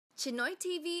Chinoy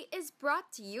TV is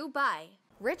brought to you by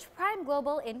Rich Prime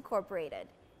Global Incorporated.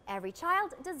 Every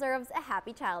child deserves a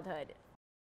happy childhood.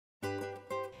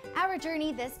 Our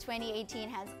journey this 2018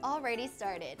 has already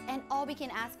started, and all we can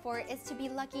ask for is to be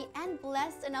lucky and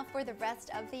blessed enough for the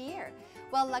rest of the year.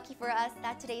 Well, lucky for us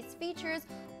that today's features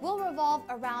will revolve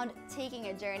around taking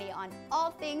a journey on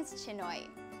all things Chinoy.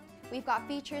 We've got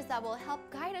features that will help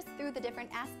guide us through the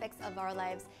different aspects of our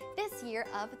lives this year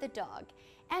of the dog.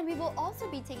 And we will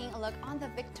also be taking a look on the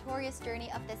victorious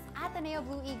journey of this Ateneo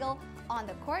Blue Eagle on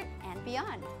the court and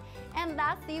beyond. And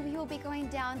lastly, we will be going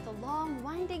down the long,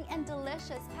 winding, and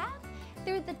delicious path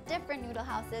through the different noodle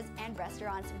houses and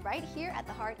restaurants right here at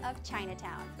the heart of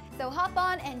Chinatown. So hop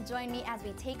on and join me as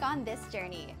we take on this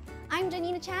journey. I'm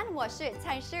Janina Chan, 我是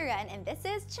蔡诗人, and this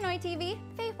is Chinoy TV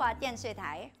飞华电视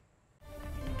台.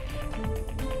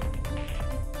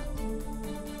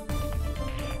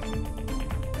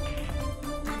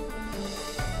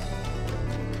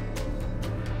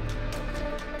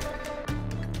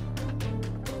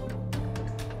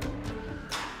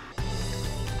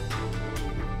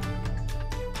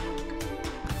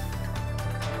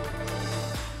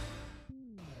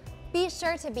 Be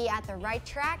sure to be at the right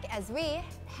track as we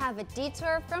have a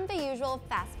detour from the usual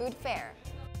fast food fare.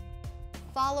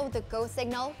 Follow the go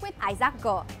signal with Isaac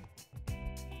Go.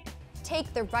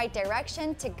 Take the right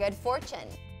direction to good fortune.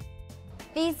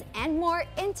 These and more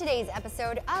in today's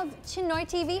episode of Chinoy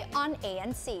TV on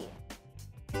ANC.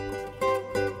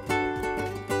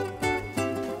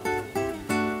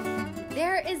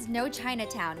 There is no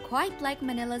Chinatown quite like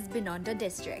Manila's Binondo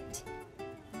district.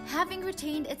 Having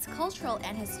retained its cultural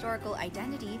and historical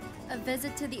identity, a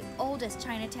visit to the oldest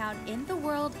Chinatown in the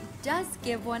world does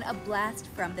give one a blast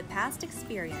from the past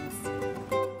experience.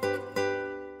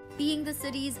 Being the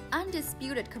city's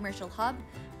undisputed commercial hub,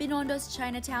 Binondo's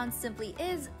Chinatown simply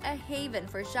is a haven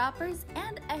for shoppers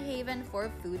and a haven for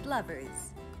food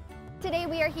lovers. Today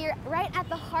we are here right at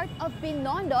the heart of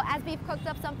Binondo as we've cooked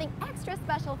up something extra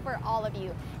special for all of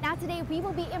you. Now today we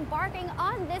will be embarking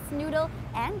on this noodle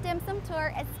and dim sum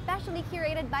tour especially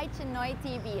curated by Chinoy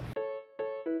TV.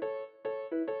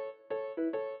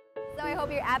 So I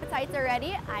hope your appetites are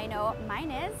ready. I know mine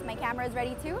is. My camera is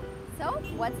ready too. So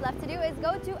what's left to do is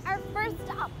go to our first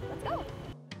stop. Let's go!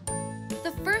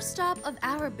 The first stop of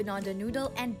our Binondo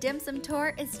noodle and dim sum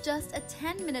tour is just a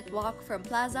 10-minute walk from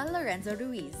Plaza Lorenzo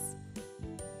Ruiz.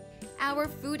 Our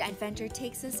food adventure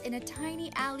takes us in a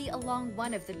tiny alley along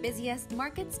one of the busiest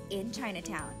markets in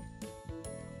Chinatown.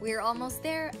 We're almost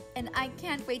there, and I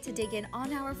can't wait to dig in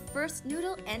on our first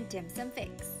noodle and dim sum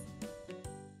fix.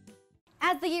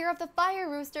 As the year of the fire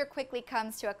rooster quickly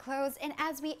comes to a close, and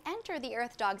as we enter the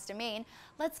Earth Dog's domain,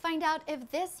 let's find out if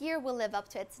this year will live up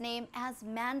to its name as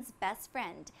man's best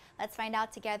friend. Let's find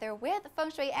out together with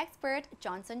Feng Shui expert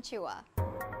Johnson Chua.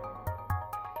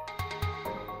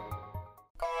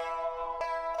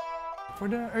 For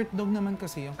the Earth Dog naman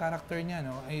kasi, yung character niya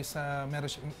is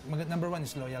number one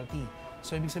is loyalty.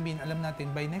 So ibig sabihin, alam natin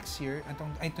by next year,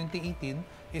 2018,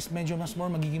 is medyo mas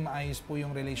more magiging maayos po yung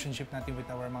relationship natin with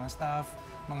our mga staff,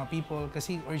 mga people.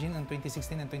 Kasi origin ng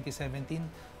 2016 and 2017,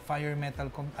 fire metal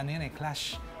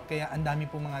clash. Kaya ang dami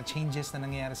po mga changes na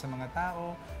nangyayari sa mga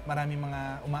tao, marami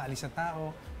mga umaalis sa tao.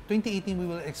 2018, we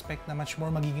will expect na much more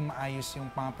magiging maayos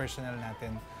yung mga personnel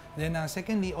natin. Then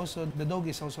secondly, also the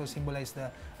dog is also symbolized the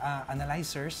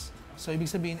analyzers. So ibig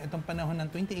sabihin, itong panahon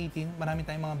ng 2018, marami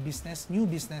tayong mga new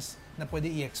business na pwede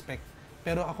i-expect.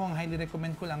 Pero ako ang highly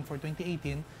recommend ko lang for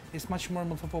 2018 is much more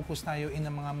magfo-focus tayo in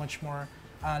a mga much more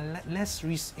less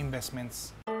risk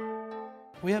investments.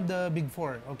 We have the big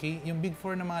four, okay? Yung big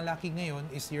four na mga lucky ngayon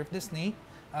is year of the snake,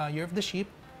 year of the sheep,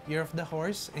 year of the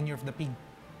horse, and year of the pig.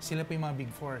 Sila po yung mga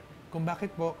big four. Kung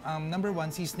bakit po, number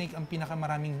one, si Snake ang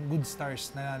pinakamaraming good stars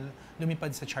na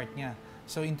lumipad sa chart niya.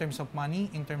 So in terms of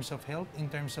money, in terms of health, in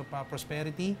terms of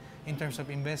prosperity, in terms of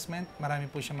investment,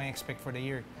 marami po siya may expect for the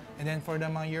year. And then for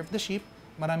the mga year of the sheep,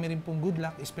 marami rin pong good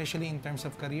luck, especially in terms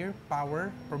of career,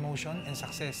 power, promotion, and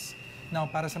success.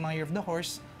 Now, para sa mga year of the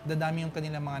horse, dadami yung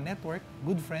kanilang mga network,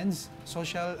 good friends,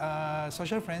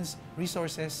 social friends,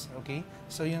 resources, okay?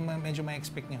 So yun medyo may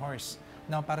expect ni horse.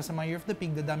 Now, para sa mga year of the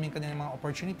pig, dadami yung kanilang mga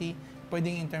opportunity,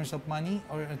 pwedeng in terms of money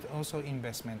or also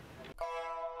investment.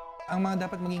 Ang mga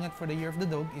dapat mag-ingat for the year of the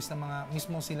dog is na mga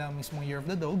mismong year of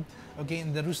the dog, okay,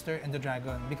 and the rooster and the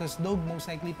dragon. Because dog, most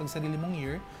likely, pag sarili mong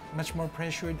year, much more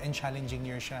pressured and challenging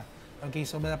year siya. Okay,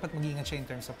 so dapat mag-iingat siya in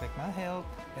terms of like mga health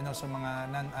and also mga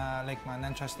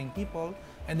non-trusting people.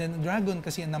 And then dragon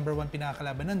kasi ang number 1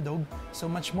 pinakakalaban ng dog, so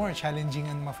much more challenging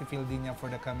and mafe-feel din niya for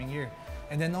the coming year.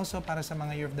 And then also para sa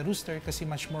mga year of the rooster kasi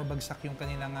much more bagsak yung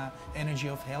kanilang energy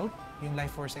of health, yung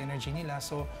life force energy nila.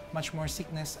 So much more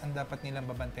sickness ang dapat nilang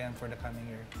babantayan for the coming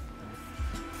year.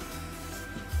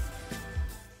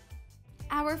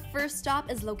 Our first stop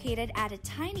is located at a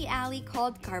tiny alley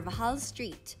called Carvajal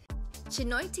Street.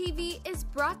 Chinoy TV is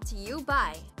brought to you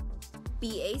by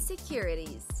BA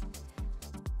Securities,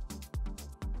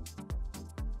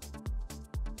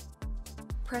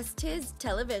 Prestige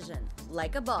Television,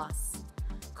 like a boss,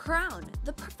 Crown,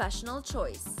 the professional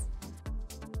choice,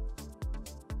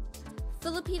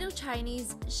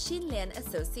 Filipino-Chinese Xinlian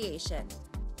Association,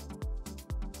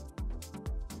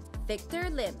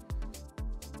 Victor Lim,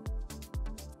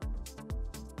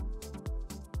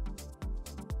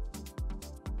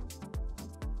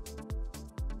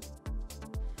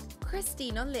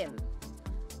 Christina Lim,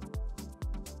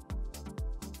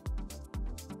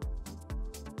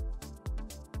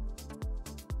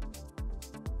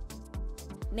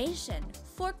 Nation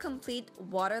for complete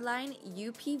waterline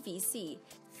UPVC,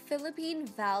 Philippine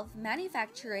Valve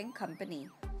Manufacturing Company,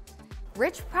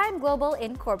 Rich Prime Global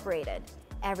Incorporated.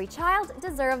 Every child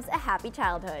deserves a happy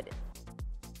childhood.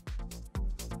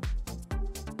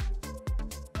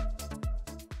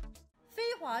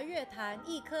 华乐坛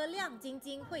一颗亮晶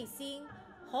晶彗星，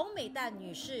洪美蛋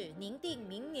女士拟定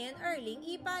明年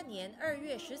2018年2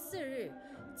月14日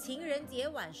情人节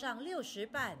晚上6时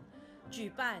半举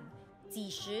办几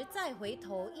时再回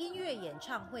头音乐演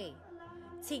唱会，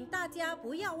请大家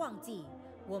不要忘记，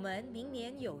我们明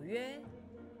年有约。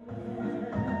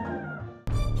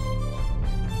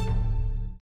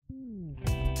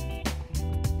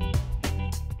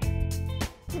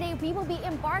 Today we will be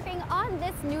embarking on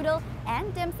this noodle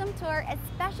and dim sum tour,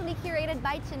 especially curated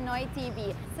by Chinoy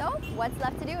TV. So what's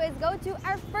left to do is go to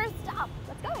our first stop.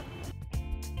 Let's go!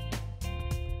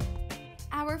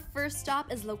 Our first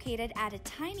stop is located at a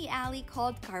tiny alley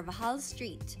called Carvajal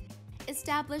Street.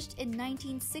 Established in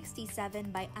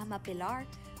 1967 by Ama Pilar,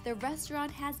 the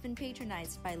restaurant has been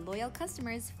patronized by loyal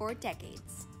customers for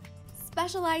decades.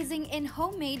 Specializing in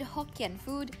homemade Hokkien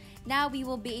food, now we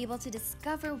will be able to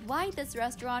discover why this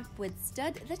restaurant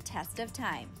withstood the test of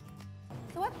time.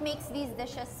 So what makes these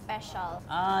dishes special?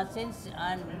 Since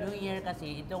New Year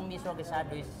kasi, itong miso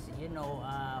quesado is,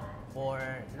 for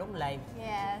long life.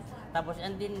 Yes. Tapos,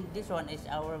 and then this one is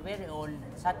our very own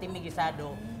satimi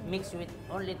guisado mixed with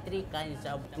only 3 kinds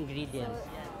of ingredients.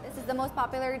 So, this is the most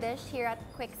popular dish here at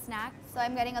Quick Snack. So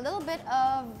I'm getting a little bit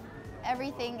of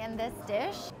everything in this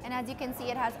dish. And as you can see,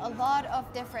 it has a lot of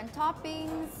different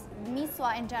toppings.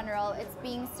 Miswa in general, it's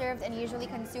being served and usually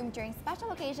consumed during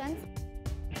special occasions.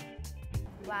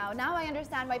 Wow, now I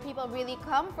understand why people really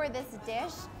come for this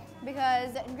dish,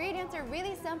 because the ingredients are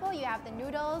really simple. You have the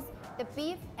noodles, the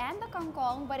beef, and the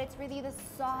kangkong, but it's really the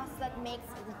sauce that makes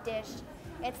the dish.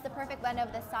 It's the perfect blend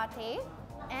of the sauté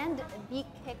and the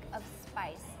kick of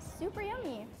spice. Super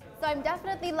yummy. So I'm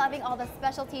definitely loving all the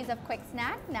specialties of Quick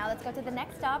Snack. Now let's go to the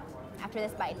next stop after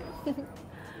this bite.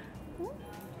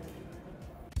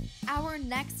 Our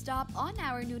next stop on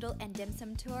our noodle and dim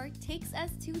sum tour takes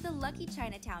us to the Lucky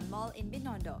Chinatown Mall in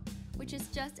Binondo, which is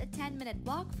just a 10-minute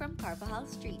walk from Carvajal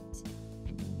Street.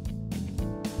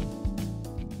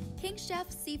 King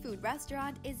Chef's Seafood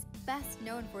Restaurant is best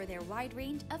known for their wide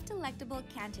range of delectable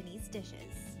Cantonese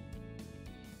dishes.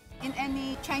 In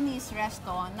any Chinese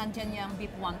restaurant, nandiyan yung beef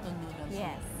wonton noodles.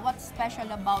 Yes. What's special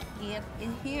about it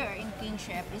here in King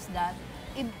Chef is that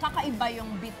kakaiba yung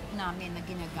beef namin na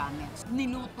ginagamit.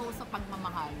 Niluto sa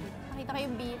pagmamahal. Nakita ko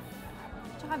yung beef.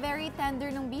 Tsaka very tender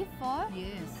ng beef, oh.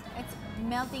 Yes. It's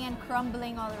melting and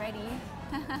crumbling already.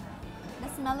 The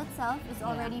smell itself is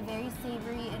already very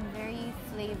savory and very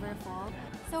flavorful.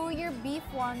 So your beef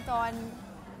wonton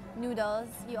noodles,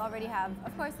 you already have,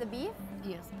 of course, the beef.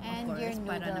 Yes, and of course, your noodles.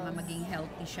 para naman maging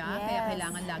healthy siya. Yes. Kaya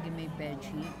kailangan lagi may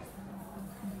veggie.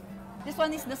 This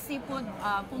one is the seafood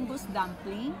fungus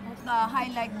dumpling.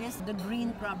 Highlight this, the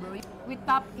green crabbery. We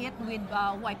top it with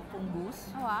white fungus.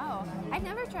 Oh, wow. I've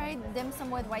never tried dim sum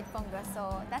with white fungus,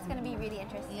 so that's gonna be really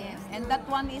interesting. Yes, and that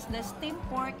one is the steamed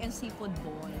pork and seafood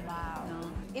bowl. Wow.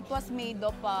 It was made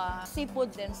of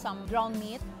seafood and some ground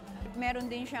meat. Meron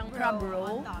din siyang crab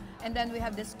roe. And then we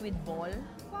have the squid ball.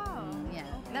 Wow. Yeah,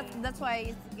 that's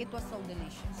why it was so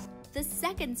delicious. The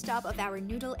second stop of our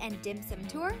noodle and dim sum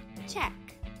tour, check.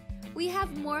 We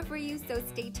have more for you, so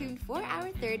stay tuned for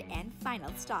our third and final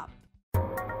stop.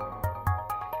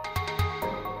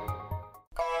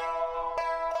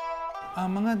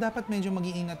 Mga dapat medyo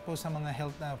mag-iingat po sa mga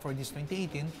health for this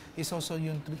 2018 is also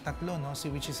yung tatlo, no?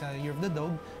 Which is Year of the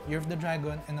Dog, Year of the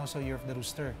Dragon, and also Year of the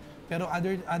Rooster. Pero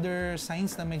other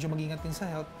signs na medyo mag-iingat din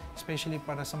sa health, especially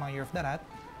para sa mga Year of the Rat,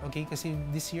 okay? Kasi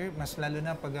this year, mas lalo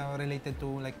na pag related to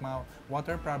like mga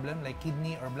water problem, like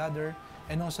kidney or bladder,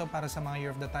 and also para sa mga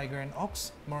Year of the Tiger and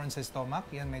Ox, more on sa stomach,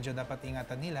 yan medyo dapat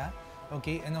ingatan nila.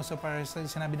 Okay, and also para sa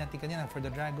sinabi natin kanina, for the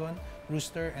dragon,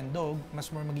 rooster, and dog, mas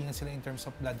more mag-ingat sila in terms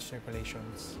of blood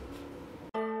circulations.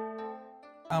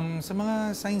 Sa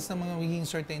mga signs na mga magiging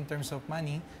swerte in terms of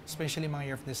money, especially mga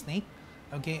Year of the Snake,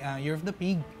 okay, Year of the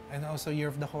Pig, and also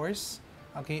Year of the Horse,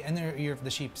 okay, and Year of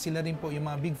the Sheep. Sila rin po yung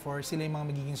mga big four, sila yung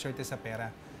mga magiging swerte sa pera.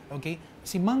 Okay,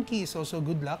 si Monkey is also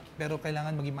good luck, pero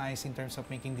kailangan maging maayos in terms of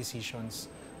making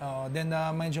decisions. Then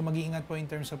medyo mag-iingat po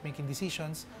in terms of making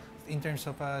decisions. In terms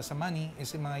of sa money,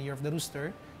 is yung mga Year of the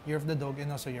Rooster, Year of the Dog,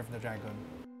 and also Year of the Dragon.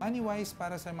 Money-wise,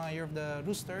 para sa mga Year of the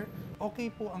Rooster,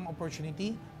 okay po ang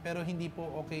opportunity, pero hindi po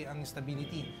okay ang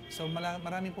stability. So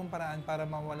marami pong paraan para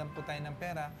mawalan po tayo ng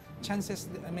pera. Chances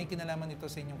may kinalaman ito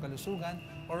sa inyong kalusugan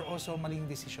or also maling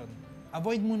decision.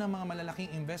 Avoid muna mga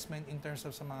malalaking investment in terms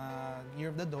of sa mga Year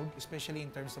of the Dog, especially in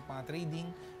terms of mga trading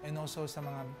and also sa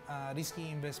mga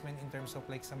risky investment in terms of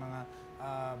like sa mga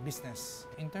business.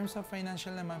 In terms of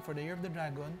financial naman for the Year of the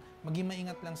Dragon, maging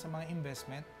maingat lang sa mga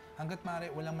investment. Hanggat maaari,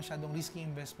 walang masyadong risky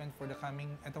investment for the coming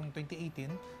etong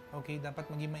 2018. Okay, dapat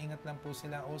maging maingat lang po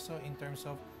sila also in terms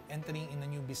of entering in a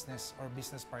new business or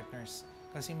business partners.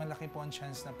 Kasi malaki po ang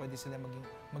chance na pwede sila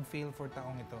mag-fail for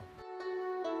taong ito.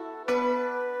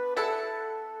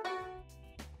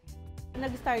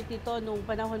 Nag-start ito nung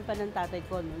panahon pa ng tatay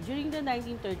ko. No? During the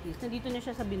 1930s, nandito na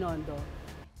siya sa Binondo.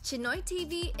 Chinoy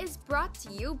TV is brought to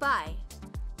you by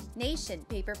Nation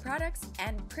Paper Products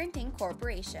and Printing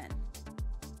Corporation,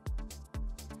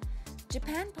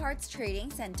 Japan Parts Trading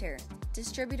Center,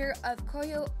 distributor of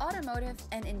Koyo Automotive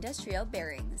and Industrial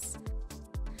Bearings,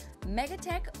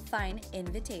 Megatech Fine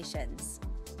Invitations,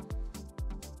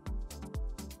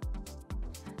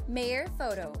 Mayer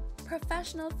Photo,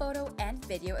 professional photo and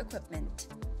video equipment,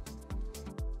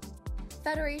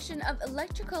 Federation of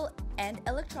Electrical and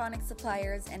Electronic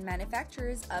Suppliers and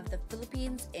Manufacturers of the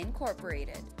Philippines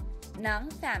Incorporated, Nang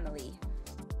Family,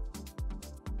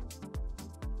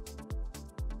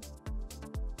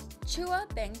 Chua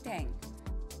Bengteng,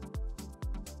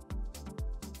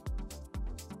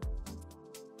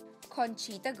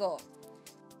 Conchita Go,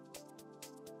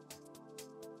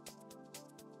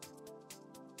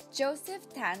 Joseph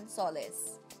Tan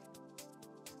Solis,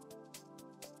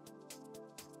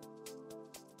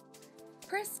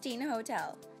 Pristine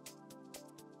Hotel,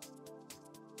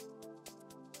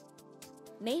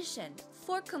 Nation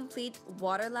for complete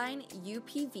waterline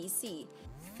UPVC,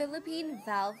 Philippine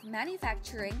Valve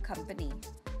Manufacturing Company,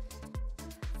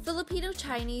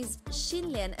 Filipino-Chinese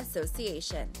Xinlian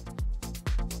Association.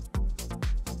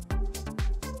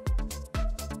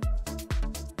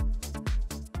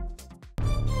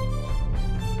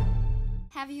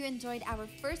 Have you enjoyed our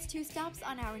first 2 stops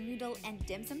on our noodle and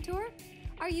dim sum tour?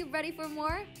 Are you ready for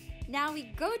more? Now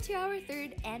we go to our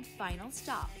 3rd and final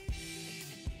stop.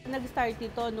 Nag-start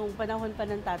ito nung panahon pa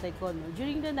ng tatay ko. No?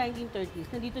 During the 1930s,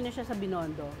 nandito na siya sa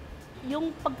Binondo. Yung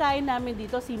pagkain namin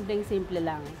dito, simpleng-simple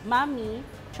lang. Mami,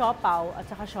 siopaw, at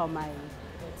saka siomai.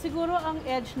 Siguro ang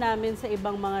edge namin sa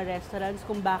ibang mga restaurants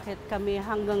kung bakit kami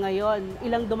hanggang ngayon,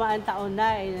 ilang dumaan taon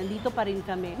na, nandito pa rin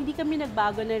kami. Hindi kami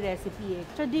nagbago ng recipe.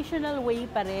 Traditional way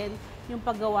pa rin yung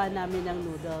paggawa namin ng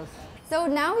noodles. So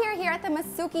now we are here at the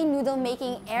Masuki noodle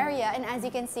making area, and as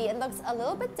you can see, it looks a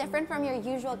little bit different from your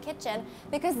usual kitchen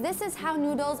because this is how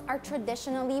noodles are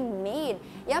traditionally made.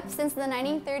 Yep, since the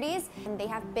 1930s, and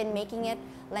they have been making it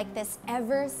like this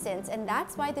ever since, and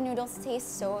that's why the noodles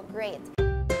taste so great.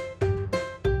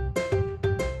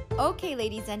 Okay,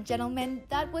 ladies and gentlemen,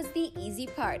 that was the easy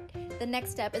part. The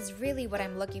next step is really what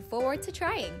I'm looking forward to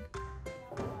trying.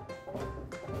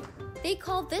 They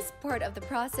call this part of the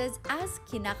process as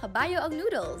kinakabayo ang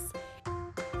noodles.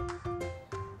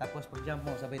 Tapos pag-jump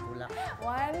mo, sabay tulak.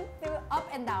 1, 2, up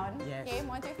and down. Yes. Okay, 1,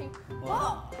 2, 3. 1,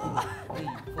 Oh! 2,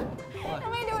 3, 4.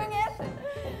 Am I doing it?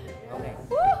 Okay.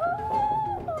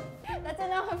 Woohoo! That's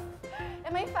enough.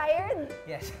 Am I fired?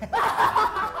 Yes.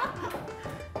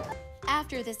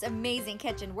 After this amazing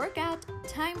kitchen workout,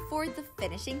 time for the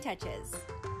finishing touches.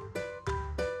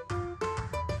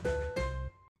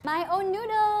 My own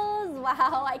noodles!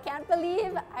 Wow, I can't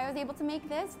believe I was able to make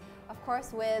this. Of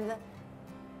course,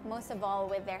 most of all,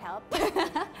 with their help.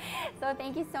 So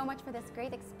thank you so much for this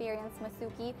great experience,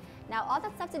 Masuki. Now, all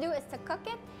that's left to do is to cook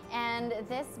it, and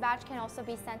this batch can also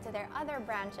be sent to their other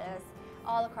branches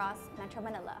all across Metro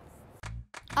Manila.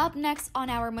 Up next on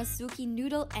our Masuki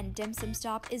Noodle and Dim Sum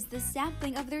Stop is the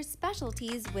sampling of their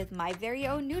specialties with my very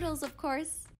own noodles, of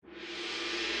course.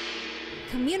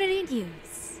 Community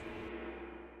News.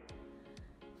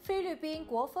 菲律宾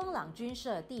国风朗军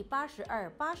社第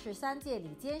82、83届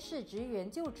理监事职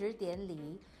员就职典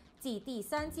礼暨第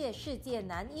3届世界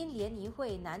男音联谊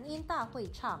会男音大会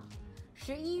唱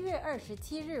，11月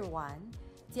27日晚，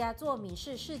甲座闽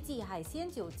式世纪海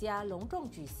鲜酒家隆重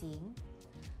举行。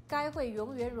该会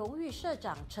永远荣誉社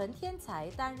长陈天才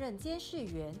担任监事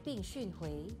员并训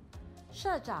回，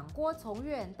社长郭从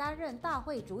愿担任大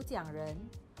会主讲人。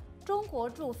中国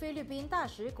驻菲律宾大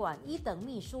使馆1等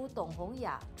秘书董洪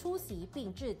雅出席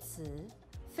并致辞。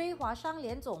非华商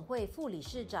联总会副理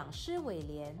事长施伟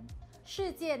莲、世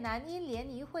界男音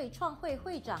联谊会创会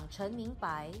会长陈明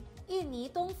白、印尼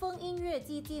东风音乐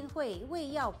基金会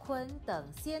魏耀坤等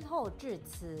先后致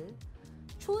辞。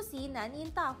出席男音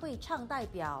大会唱代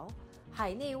表、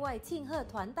海内外庆贺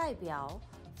团代表、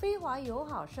非华友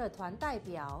好社团代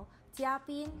表、嘉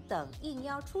宾等应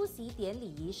邀出席典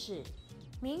礼仪式。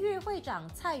名誉会长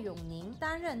蔡永宁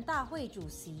担任大会主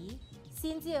席，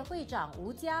新届会长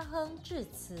吴家亨致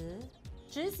辞，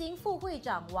执行副会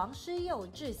长王诗佑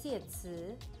致谢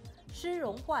词，施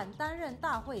荣焕担任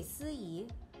大会司仪。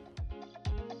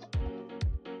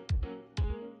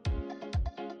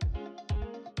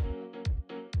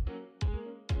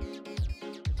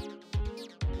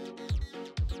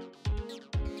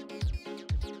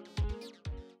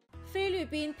菲律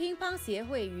宾乒乓协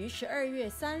会于12月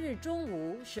3日中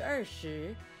午12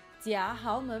时，甲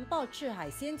豪门鲍翅海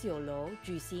鲜酒楼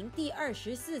举行第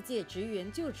24届职员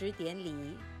就职典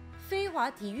礼。非华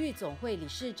体育总会理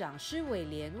事长施伟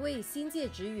莲为新届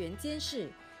职员监事，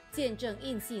见证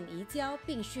印信移交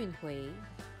并训回。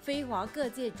非华各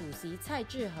界主席蔡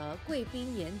志和贵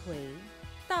宾颜回。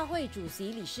大会主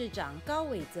席理事长高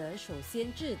伟泽首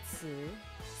先致辞。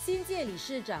新届理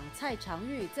事长蔡长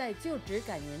玉在就职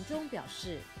感言中表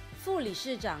示，副理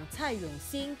事长蔡永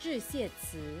兴致谢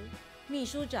词，秘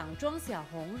书长庄小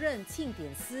红任庆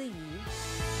典司仪。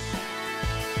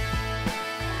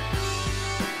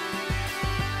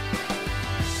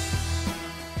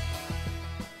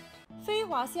非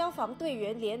华消防队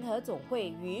员联合总会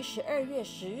于12月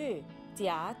10日，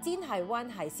甲金海湾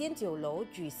海鲜酒楼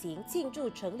举行庆祝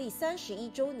成立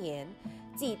31周年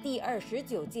暨第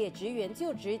29届职员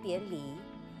就职典礼，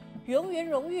永远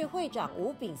荣誉会长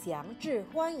吴炳祥致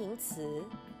欢迎词。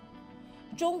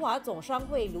中华总商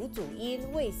会卢祖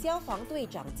英为消防队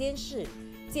长监事，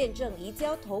见证移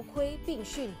交头盔并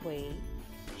训回。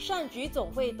善举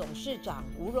总会董事长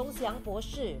吴荣祥博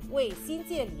士为新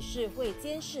届理事会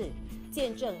监事，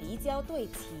见证移交队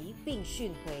旗并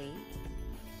训回。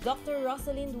Dr.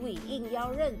 Rosalind Wee 应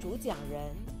邀任主讲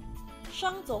人。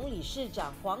商总理事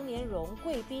长黄年荣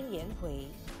贵宾颜回。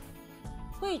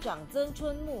会长曾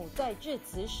春木在致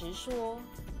辞时说，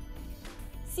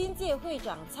新届会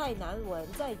长蔡南文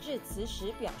在致辞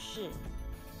时表示，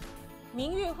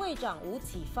名誉会长吴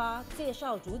启发介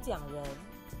绍主讲人，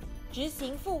执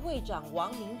行副会长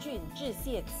王明俊致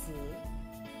谢词，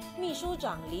秘书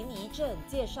长林怡正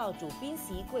介绍主宾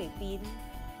席贵宾。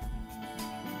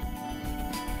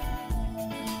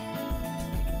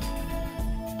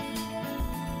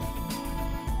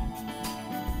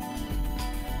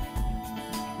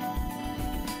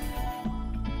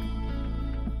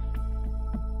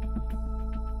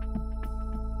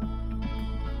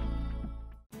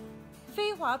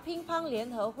非华乒乓联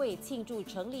合会庆祝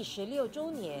成立16周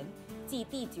年暨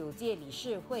第9届理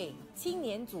事会青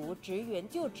年组职员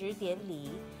就职典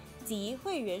礼及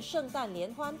会员圣诞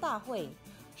联欢大会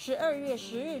，12月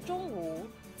10日中午，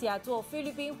甲座菲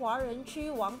律宾华人区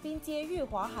王滨街裕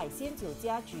华海鲜酒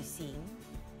家举行。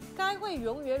该会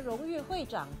永远荣誉会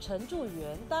长陈柱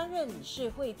元担任理事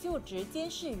会就职监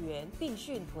事员并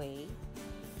训回。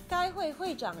该会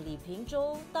会长李平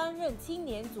洲担任青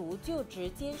年组就职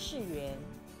监事员，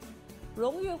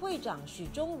荣誉会长许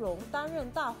忠荣担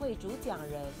任大会主讲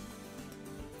人。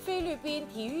菲律宾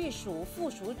体育署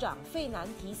副署长费南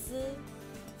提斯、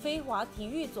非华体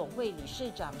育总会理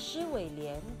事长施伟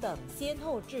莲等先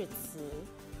后致辞。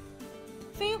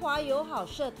非华友好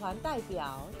社团代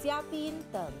表、嘉宾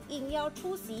等应邀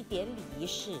出席典礼仪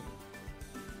式。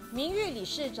名誉理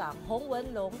事长洪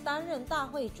文龙担任大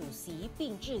会主席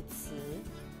并致辞。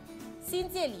新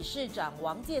届理事长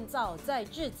王建造在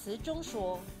致辞中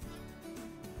说，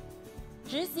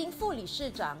执行副理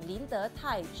事长林德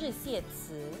泰致谢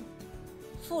词，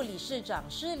副理事长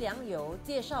施良友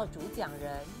介绍主讲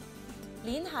人，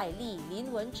林海丽、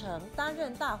林文成担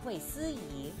任大会司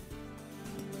仪。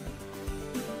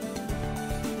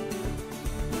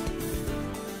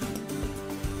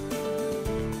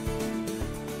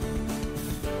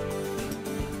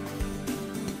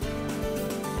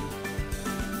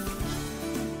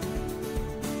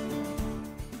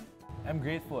I'm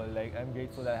grateful. Like, I'm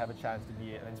grateful that I have a chance to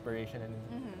be an inspiration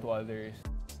to others.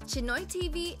 Chinoy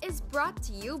TV is brought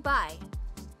to you by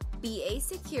BA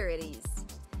Securities,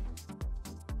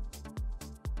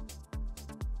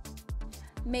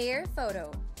 Mayor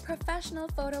Photo, professional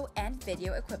photo and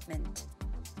video equipment,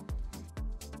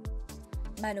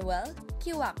 Manuel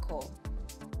Kiwako,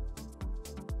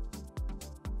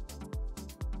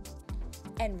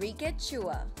 Enrique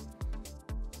Chua,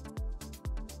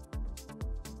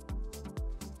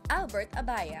 Albert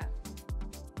Abaya,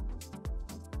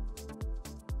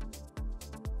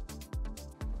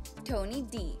 Tony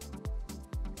D,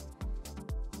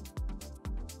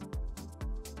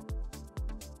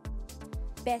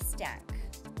 Bestank,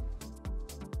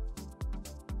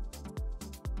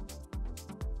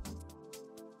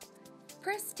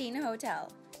 Pristine Hotel,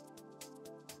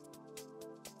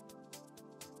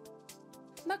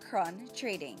 Macron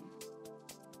Trading,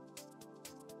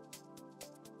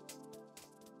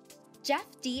 Jeff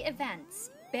D Events,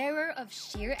 bearer of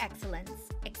sheer excellence.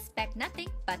 Expect nothing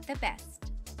but the best.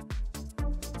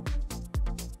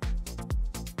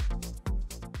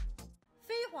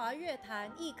 飞华乐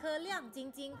坛一颗亮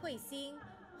晶晶彗星，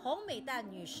洪美蛋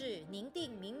女士凝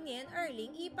定明年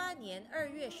2018年2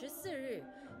月14日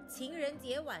情人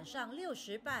节晚上6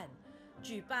时半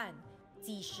举办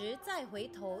几时再回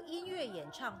头音乐演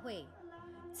唱会，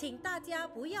请大家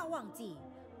不要忘记，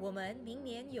我们明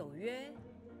年有约。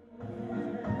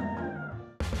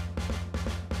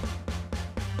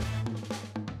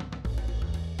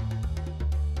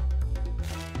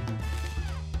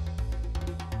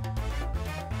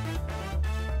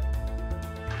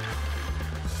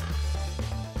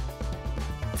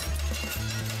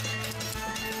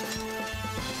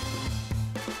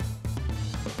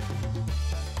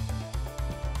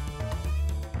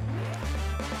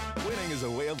Is a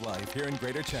way of life here in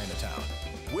Greater Chinatown.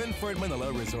 Winford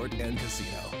Manila Resort and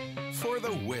Casino. For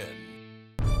the win.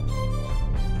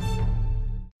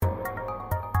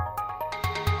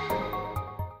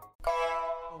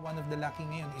 One of the lucky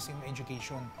ngayon is in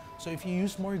education. So if you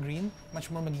use more green, much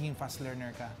more magiging fast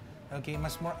learner ka. Okay,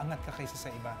 mas more angat ka kaysa sa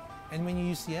iba. And when you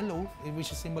use yellow,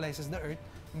 which symbolizes the earth,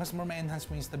 mas more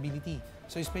ma-enhance mo yung stability.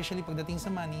 So especially pagdating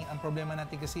sa money, ang problema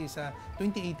natin kasi sa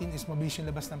 2018 is mabilis yung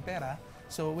labas ng pera.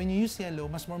 So when you use yellow,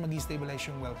 mas more mag-stabilize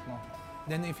yung wealth mo.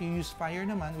 Then if you use fire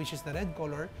naman, which is the red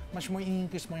color, much more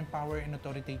increase mo yung power and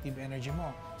authoritative energy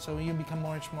mo. So you become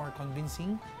much more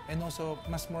convincing and also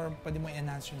mas more pwede mo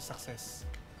enhance yung success.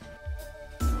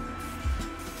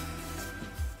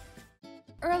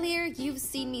 Earlier, you've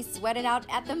seen me sweat it out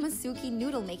at the Masuki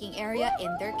noodle making area in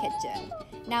their kitchen.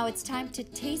 Now it's time to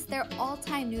taste their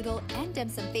all-time noodle and dim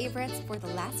sum favorites for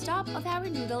the last stop of our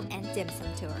noodle and dim sum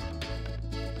tour.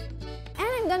 And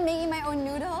I'm done making my own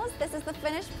noodles. This is the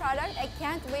finished product. I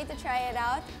can't wait to try it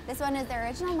out. This one is the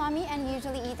original mommy and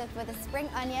usually eat it with the spring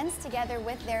onions together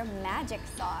with their magic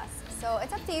sauce. So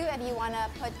it's up to you if you want to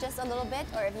put just a little bit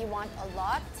or if you want a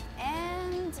lot.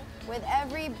 And with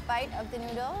every bite of the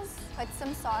noodles, put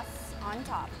some sauce on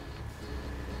top.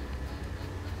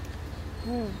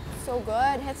 So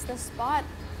good, hits the spot.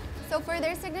 So for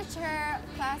their signature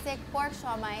classic pork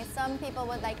siomai, some people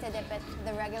would like to dip it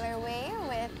the regular way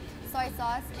with soy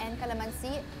sauce and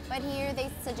calamansi. But here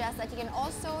they suggest that you can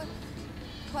also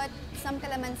put some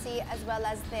calamansi as well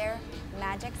as their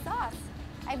magic sauce.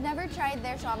 I've never tried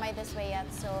their siomai this way yet,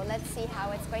 so let's see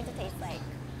how it's going to taste like.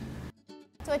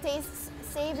 So it tastes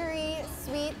savory,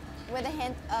 sweet, with a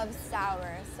hint of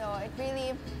sour. So it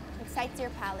really excites your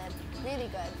palate. Really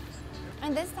good.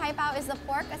 And this tai pao is the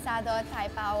pork asado tai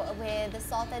pao with the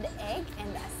salted egg and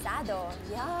asado.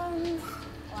 Yum!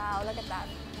 Wow, look at that.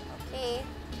 Okay,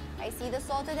 I see the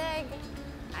salted egg.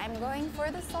 I'm going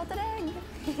for the salted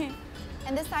egg.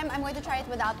 And this time I'm going to try it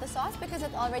without the sauce because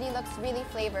it already looks really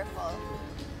flavorful.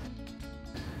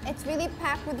 It's really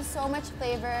packed with so much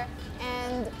flavor,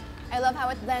 and I love how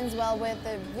it blends well with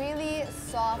the really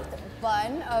soft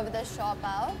bun of the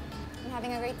siopao. I'm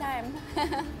having a great time.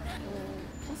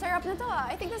 Ang sarap na to.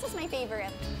 I think this is my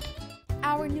favorite.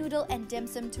 Our noodle and dim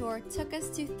sum tour took us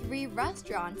to 3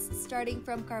 restaurants starting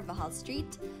from Carvajal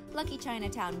Street, Lucky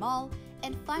Chinatown Mall,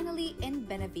 and finally in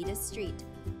Benavides Street,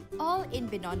 all in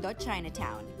Binondo,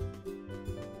 Chinatown.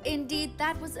 Indeed,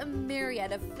 that was a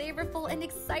myriad of flavorful and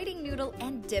exciting noodle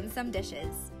and dim sum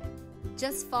dishes.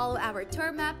 Just follow our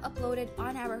tour map uploaded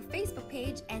on our Facebook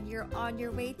page and you're on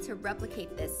your way to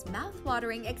replicate this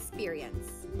mouth-watering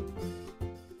experience.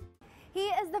 He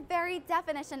is the very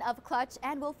definition of clutch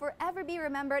and will forever be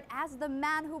remembered as the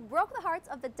man who broke the hearts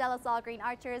of the De La Salle Green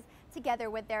Archers together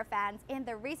with their fans in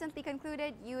the recently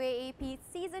concluded UAAP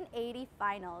Season 80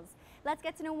 Finals. Let's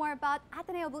get to know more about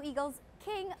Ateneo Blue Eagles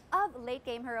king of late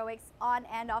game heroics on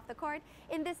and off the court,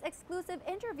 in this exclusive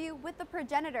interview with the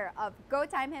progenitor of Go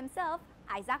Time himself,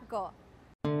 Isaac Go.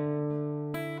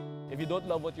 If you don't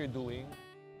love what you're doing,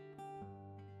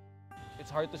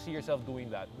 it's hard to see yourself doing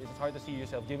that. It's hard to see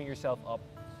yourself giving yourself up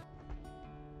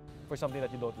for something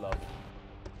that you don't love.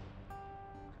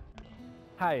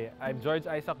 Hi, I'm George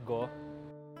Isaac Go,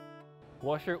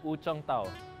 washer Uchang Tao.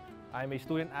 I'm a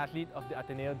student athlete of the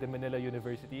Ateneo de Manila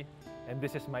University, and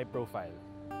this is my profile.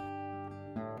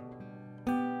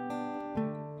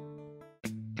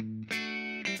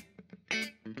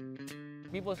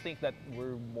 People think that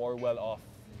we're more well off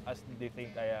as they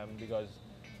think I am because,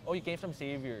 oh, you came from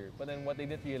Xavier. But then what they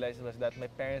didn't realize was that my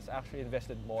parents actually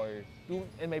invested more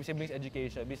in my siblings'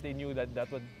 education because they knew that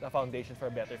that was a foundation for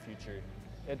a better future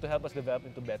and to help us develop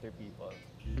into better people.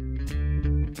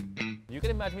 You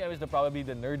can imagine me, I was probably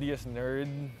the nerdiest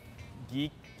nerd,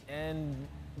 geek, and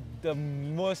the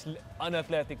most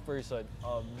unathletic person.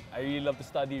 I really love to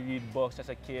study, read books as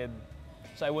a kid.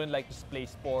 So I wouldn't like to play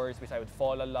sports because I would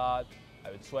fall a lot,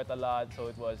 I would sweat a lot, so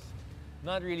it was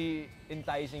not really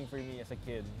enticing for me as a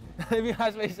kid. If you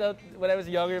ask myself, when I was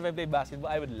younger, if I played basketball,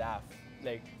 I would laugh.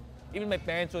 Like, even my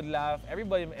parents would laugh,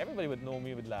 everybody would know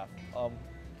me would laugh.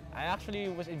 I actually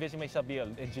was envisioning myself being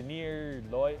an engineer,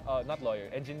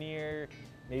 engineer,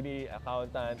 maybe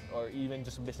accountant, or even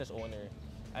just a business owner.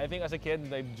 I think as a kid,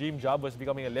 my dream job was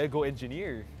becoming a Lego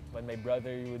engineer. When my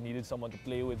brother needed someone to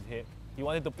play with him, he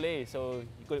wanted to play, so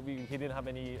he didn't have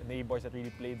any neighbors that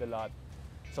really played a lot.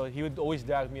 So he would always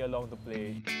drag me along to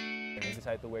play. And I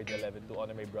decided to wear the 11 to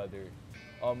honor my brother.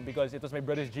 Because it was my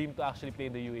brother's dream to actually play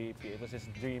in the UAP. It was his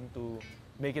dream to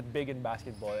make it big in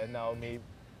basketball, and now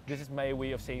this is my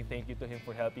way of saying thank you to him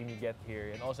for helping me get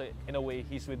here. And also, in a way,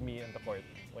 he's with me on the court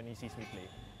when he sees me play.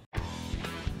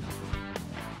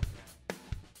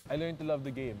 I learned to love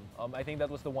the game. I think that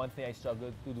was the one thing I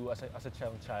struggled to do as a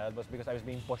young child, was because I was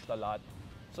being pushed a lot.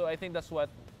 So I think that's what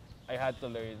I had to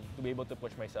learn to be able to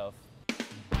push myself.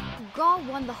 Go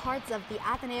won the hearts of the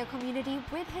Ateneo community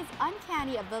with his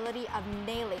uncanny ability of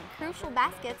nailing crucial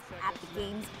baskets at the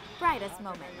game's brightest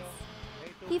moments.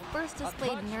 He first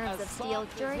displayed nerves of steel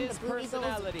during the Blue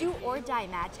Eagles' do-or-die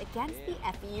match against the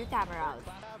FEU Camaros.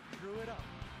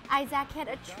 Isaac hit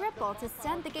a triple to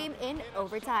send the game in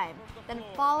overtime, then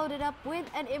followed it up with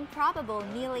an improbable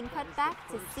kneeling putback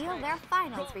to seal their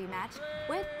finals rematch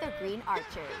with the Green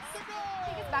Archers.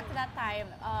 Take us back to that time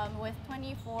with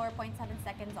 24.7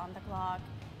 seconds on the clock,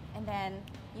 and then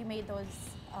you made those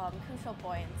crucial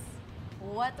points.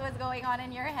 What was going on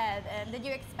in your head, and did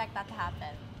you expect that to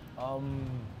happen?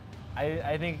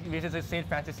 I think because it's St.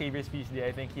 Francis Xavier's feast day,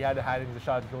 I think he had a hand in the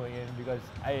shot going in because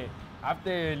after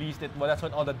I released it, well, that's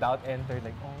when all the doubt entered.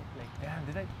 Like, oh, like damn,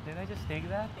 did I just take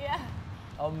that? Yeah.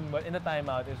 But in the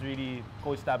timeout, it's really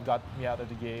Coach Tab got me out of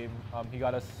the game. He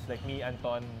got us, like me,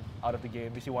 Anton, out of the game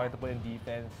because he wanted to put in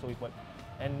defense. So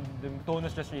and the tone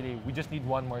was just really, we just need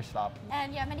one more stop.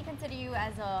 And yeah, many consider you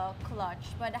as a clutch,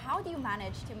 but how do you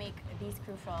manage to make these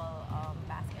crucial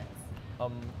baskets?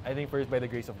 I think first by the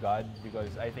grace of God,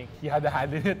 because I think he had a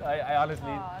hand in it. I honestly.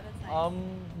 Oh, that's nice.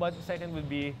 But the second would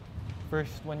be,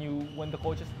 first when the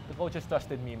coaches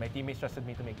trusted me, my teammates trusted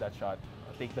me to make that shot,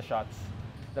 take the shots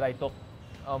that I took,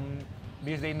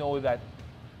 because they know that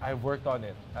I've worked on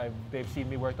it. They've seen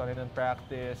me work on it in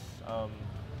practice.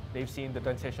 They've seen the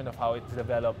transition of how it's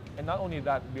developed, and not only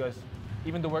that, because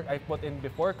even the work I put in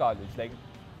before college, like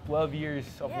 12 years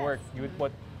of work, you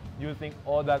would think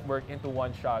all that work into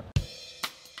one shot.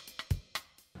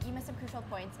 You missed some crucial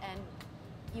points and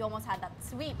you almost had that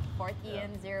sweep,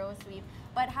 14-0 sweep.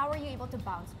 But how were you able to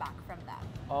bounce back from that?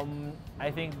 I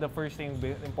think the first thing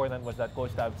important was that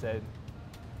Coach Tab said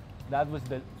that was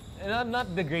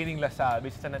not degrading LaSalle,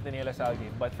 because it's an Ateneo LaSalle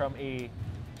game, but from a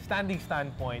standing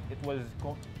standpoint, it was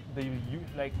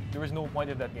there was no point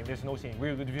in that game. There's no saying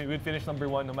we'd finish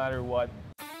 #1 no matter what.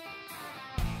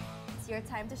 Your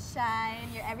time to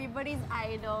shine. You're everybody's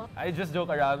idol. I just joke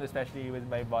around, especially with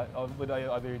my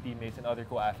other teammates and other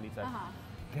co-athletes.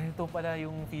 Ganito pala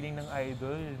yung feeling ng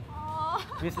idol.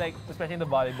 Because like, especially in the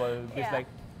volleyball, because like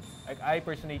I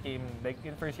personally came, like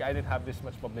in first year, I didn't have this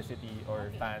much publicity or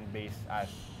fan base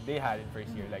as they had in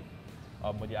first year. Like,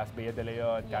 would you ask Bea De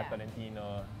Leon, Kat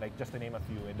Tolentino, like just to name a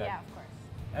few. And that, of course.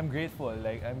 I'm grateful.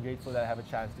 Like, I'm grateful that I have a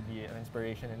chance to be an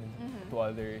inspiration to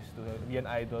others, to be an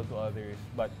idol to others.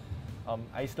 But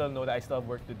I still know that I still have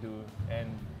work to do, and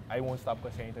I won't stop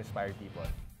continuing to inspire people.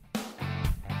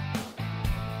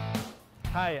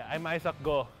 Hi, I'm Isaac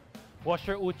Go,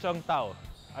 washer Uchang Tao.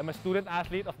 I'm a student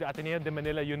athlete of the Ateneo de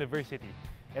Manila University,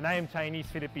 and I am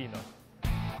Chinese-Filipino.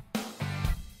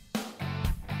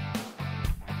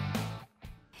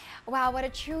 Wow, what a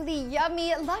truly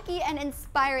yummy, lucky, and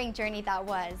inspiring journey that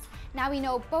was. Now we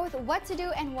know both what to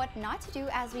do and what not to do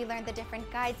as we learn the different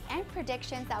guides and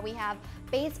predictions that we have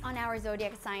based on our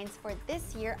zodiac signs for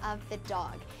this year of the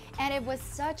dog. And it was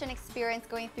such an experience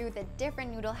going through the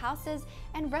different noodle houses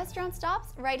and restaurant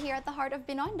stops right here at the heart of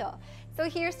Binondo. So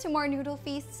here's to more noodle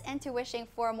feasts and to wishing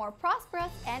for a more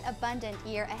prosperous and abundant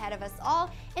year ahead of us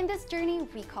all in this journey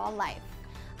we call life.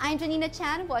 I'm Janina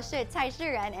Chan, 我是蔡世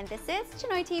然, and this is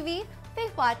Chinoy TV, 废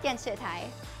话电视台.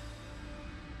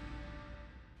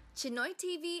 Chinoy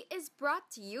TV is brought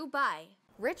to you by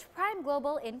Rich Prime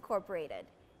Global Incorporated.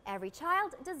 Every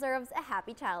child deserves a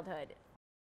happy childhood.